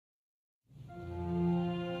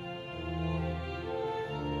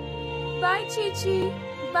Bye, Chi-Chi.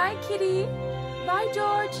 Bye, Kitty. Bye,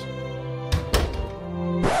 George.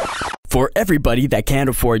 For everybody that can't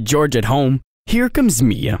afford George at home, here comes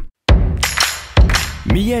Mia.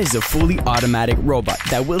 Mia is a fully automatic robot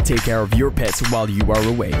that will take care of your pets while you are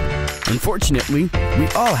away. Unfortunately, we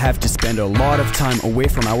all have to spend a lot of time away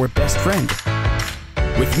from our best friend.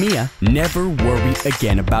 With Mia, never worry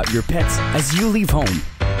again about your pets as you leave home.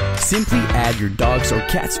 Simply add your dog's or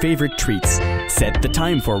cat's favorite treats. Set the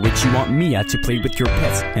time for which you want Mia to play with your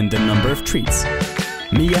pets and the number of treats.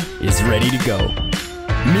 Mia is ready to go.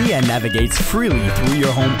 Mia navigates freely through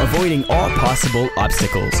your home, avoiding all possible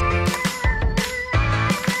obstacles.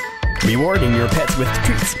 Rewarding your pets with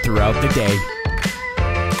treats throughout the day.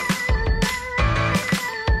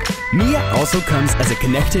 Mia also comes as a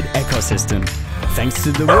connected ecosystem. Thanks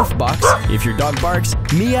to the wolf box, if your dog barks,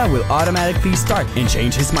 Mia will automatically start and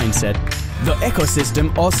change his mindset. The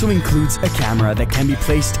ecosystem also includes a camera that can be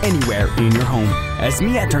placed anywhere in your home. As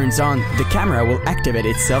Mia turns on, the camera will activate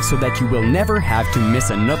itself so that you will never have to miss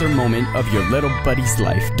another moment of your little buddy's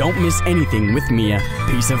life. Don't miss anything with Mia.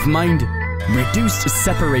 Peace of mind, reduced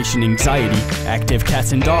separation anxiety, active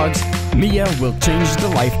cats and dogs. Mia will change the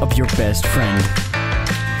life of your best friend.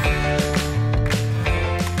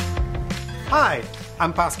 Hi,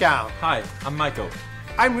 I'm Pascal. Hi, I'm Michael.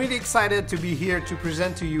 I'm really excited to be here to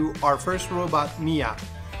present to you our first robot, Mia.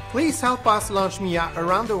 Please help us launch Mia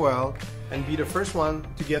around the world and be the first one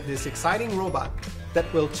to get this exciting robot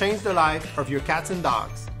that will change the life of your cats and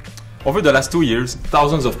dogs. Over the last 2 years,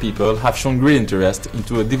 thousands of people have shown great interest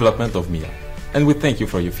into the development of Mia, and we thank you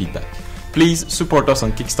for your feedback. Please support us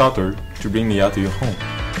on Kickstarter to bring Mia to your home.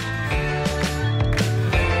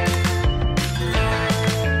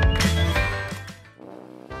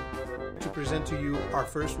 To present to you our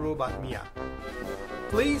first robot, Mia.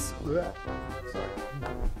 Please... Sorry.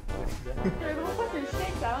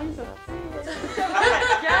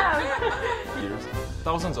 Years,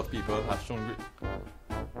 thousands of people have shown great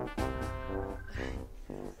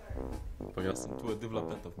interest into the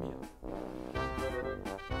development of Mia.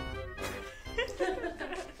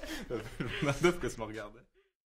 Je me demande que tu me regardais.